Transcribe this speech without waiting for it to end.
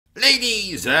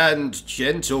Ladies and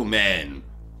gentlemen,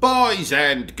 boys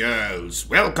and girls,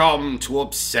 welcome to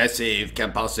Obsessive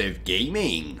Compulsive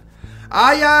Gaming.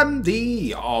 I am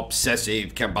the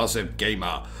Obsessive Compulsive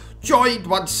Gamer, joined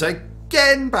once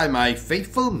again by my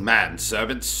faithful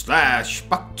manservant /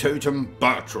 buck-totem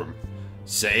Bertrum.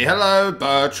 Say hello,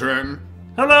 Bertrum.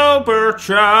 Hello,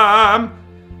 Bertram.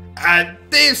 And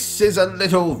this is a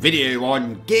little video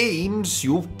on games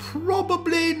you've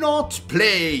probably not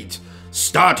played.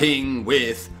 Starting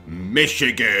with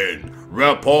Michigan,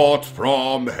 Report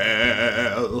from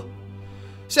Hell.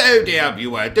 So dear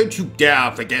viewer, don't you dare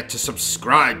forget to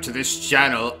subscribe to this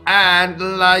channel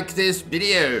and like this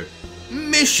video.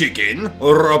 Michigan,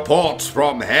 Report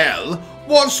from Hell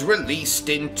was released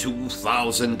in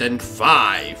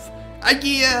 2005. A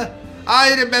year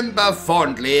I remember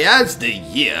fondly as the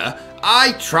year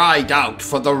I tried out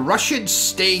for the Russian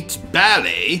State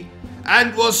Ballet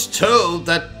and was told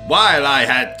that while I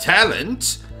had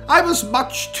talent, I was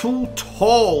much too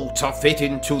tall to fit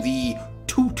into the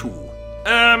tutu.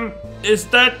 Is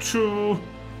that true?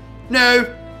 No,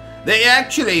 they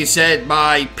actually said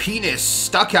my penis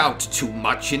stuck out too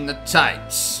much in the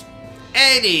tights.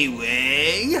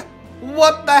 Anyway,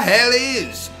 what the hell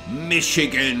is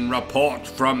Michigan Report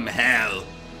from Hell?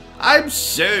 I'm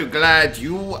so glad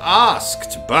you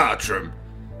asked, Bertram.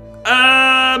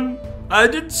 I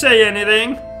didn't say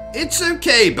anything. It's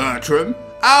okay, Bertram.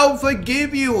 I'll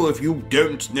forgive you if you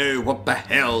don't know what the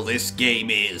hell this game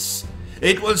is.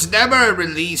 It was never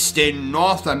released in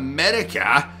North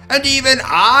America, and even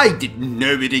I didn't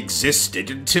know it existed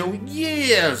until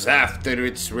years after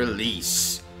its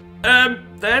release.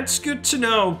 That's good to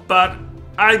know, but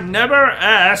I never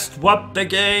asked what the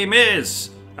game is.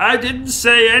 I didn't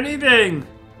say anything.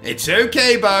 It's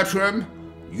okay, Bertram.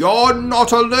 You're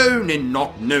not alone in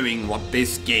not knowing what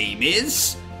this game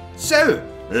is. So,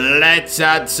 let's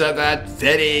answer that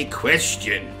very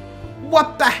question.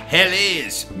 What the hell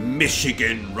is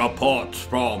Michigan Report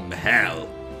from Hell?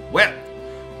 Well,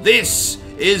 this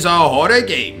is a horror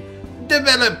game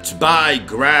developed by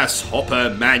Grasshopper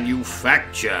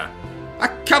Manufacture, a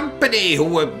company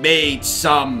who have made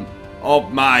some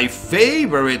of my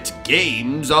favorite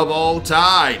games of all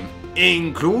time,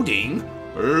 including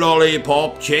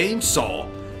Lollipop Chainsaw,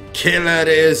 Killer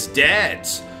is Dead,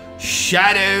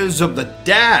 Shadows of the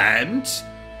Damned,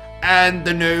 and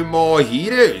the No More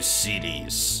Heroes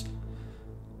series.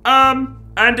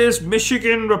 And is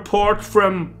Michigan Report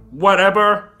from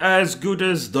whatever as good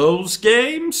as those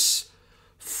games?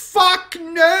 Fuck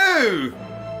no!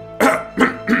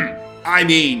 I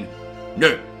mean,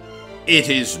 no, it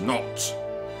is not.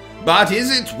 But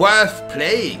is it worth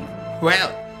playing?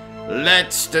 Well,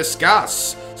 let's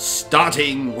discuss,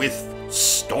 starting with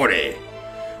story.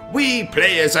 We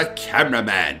play as a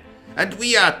cameraman, and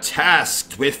we are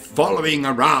tasked with following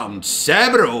around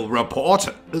several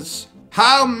reporters.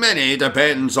 How many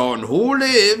depends on who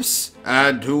lives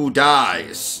and who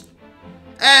dies.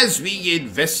 As we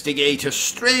investigate a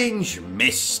strange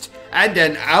mist and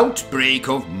an outbreak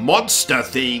of monster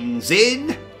things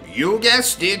in, you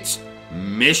guessed it,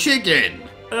 Michigan.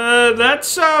 That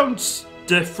sounds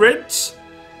different.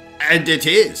 And it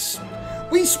is.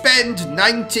 We spend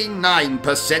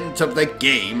 99% of the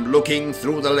game looking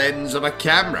through the lens of a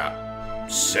camera.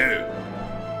 So,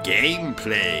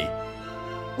 gameplay.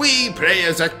 We play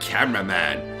as a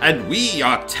cameraman, and we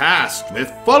are tasked with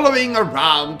following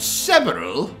around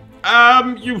several...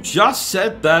 You just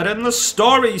said that in the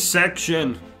story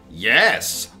section.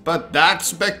 Yes, but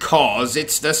that's because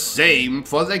it's the same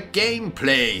for the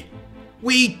gameplay.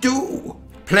 We do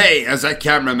play as a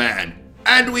cameraman,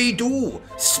 and we do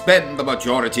spend the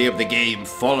majority of the game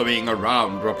following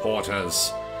around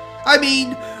reporters. I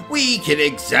mean, we can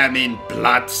examine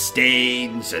blood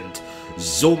stains and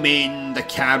zoom in the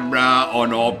camera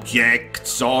on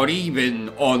objects or even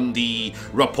on the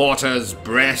reporter's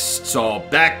breasts or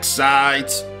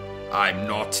backsides. I'm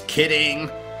not kidding.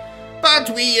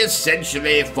 But we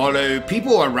essentially follow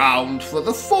people around for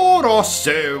the 4 or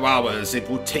so hours it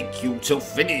will take you to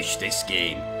finish this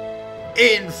game.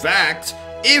 In fact,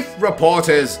 if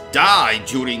reporters die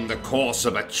during the course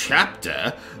of a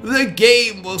chapter, the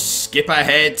game will skip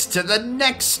ahead to the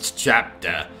next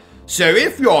chapter. So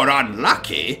if you're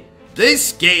unlucky,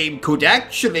 this game could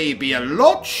actually be a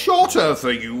lot shorter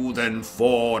for you than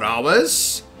 4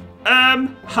 hours.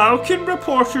 How can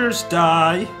reporters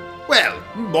die? Well,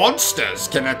 monsters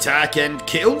can attack and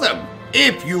kill them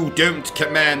if you don't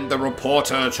command the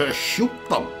reporter to shoot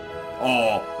them.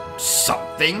 Or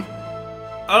something.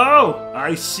 Oh,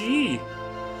 I see.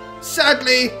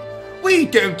 Sadly, we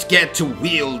don't get to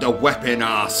wield a weapon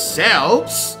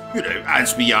ourselves.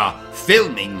 as we are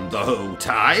filming the whole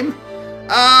time.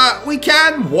 We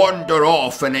can wander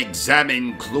off and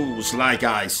examine clues like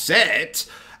I said,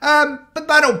 but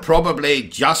that'll probably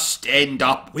just end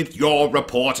up with your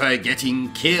reporter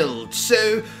getting killed,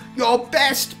 so your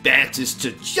best bet is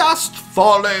to just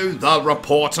follow the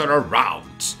reporter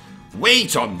around,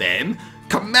 wait on them,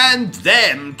 command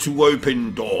them to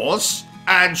open doors,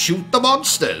 and shoot the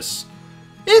monsters.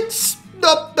 It's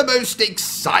not the most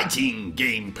exciting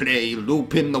gameplay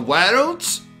loop in the world,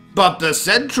 but the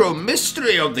central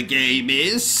mystery of the game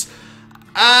is,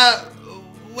 well,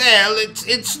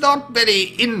 it's not very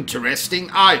interesting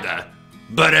either.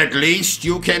 But at least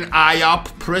you can eye up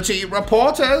pretty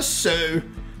reporters, so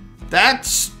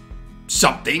that's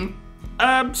something.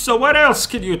 So what else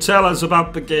can you tell us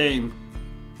about the game?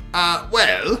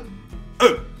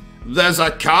 There's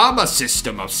a karma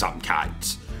system of some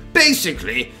kind.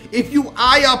 Basically, if you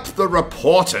eye up the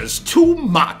reporters too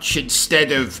much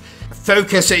instead of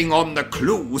focusing on the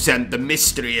clues and the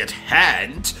mystery at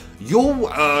hand,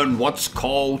 you'll earn what's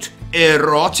called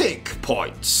erotic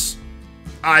points.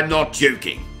 I'm not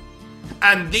joking.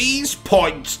 And these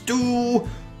points do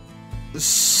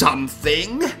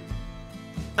something.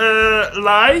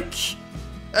 Like?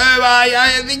 Oh,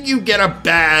 I think you get a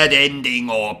bad ending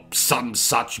or some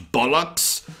such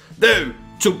bollocks. Though,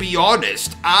 to be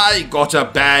honest, I got a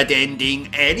bad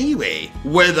ending anyway,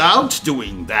 without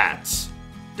doing that.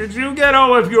 Did you get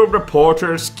all of your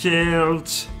reporters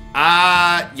killed?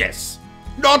 Yes.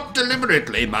 Not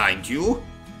deliberately, mind you.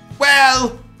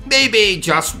 Well, maybe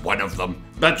just one of them,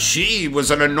 but she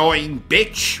was an annoying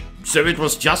bitch, so it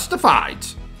was justified.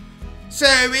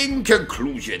 So, in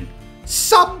conclusion,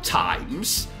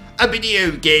 sometimes a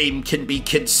video game can be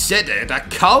considered a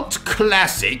cult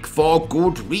classic for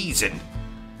good reason.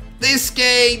 This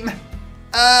game,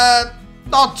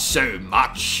 not so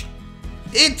much.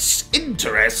 It's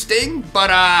interesting,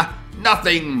 but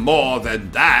nothing more than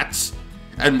that.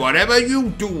 And whatever you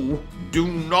do, do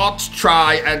not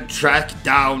try and track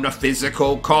down a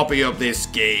physical copy of this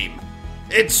game.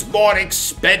 It's more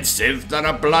expensive than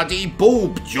a bloody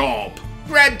boob job.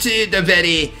 Granted, a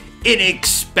very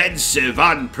inexpensive,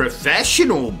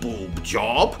 unprofessional boob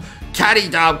job,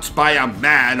 carried out by a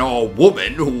man or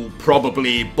woman who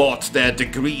probably bought their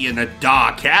degree in a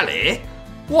dark alley.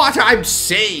 What I'm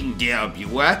saying, dear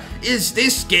viewer, is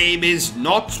this game is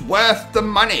not worth the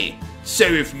money. So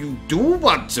if you do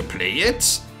want to play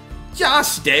it,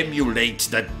 just emulate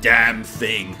the damn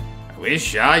thing. I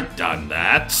wish I'd done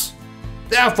that.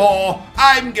 Therefore,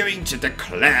 I'm going to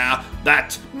declare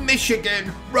that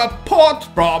Michigan Report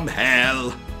from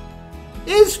Hell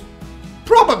is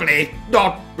probably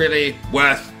not really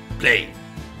worth playing.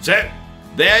 So,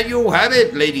 there you have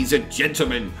it, ladies and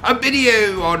gentlemen. A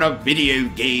video on a video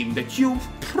game that you've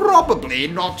probably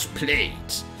not played.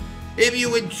 If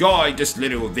you enjoyed this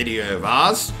little video of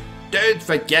ours, don't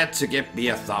forget to give me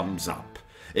a thumbs up.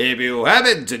 If you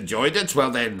haven't enjoyed it,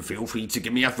 well then feel free to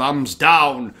give me a thumbs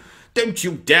down. Don't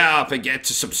you dare forget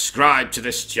to subscribe to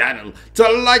this channel, to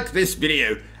like this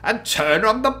video, and turn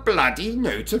on the bloody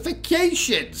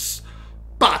notifications.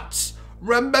 But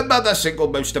remember the single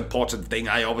most important thing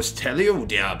I always tell you,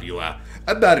 dear viewer,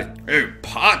 and that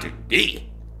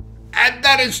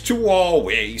is to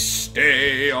always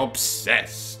stay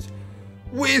obsessed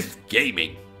with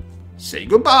gaming. Say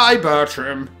goodbye,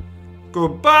 Bertram.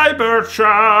 Goodbye,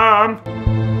 Bertram.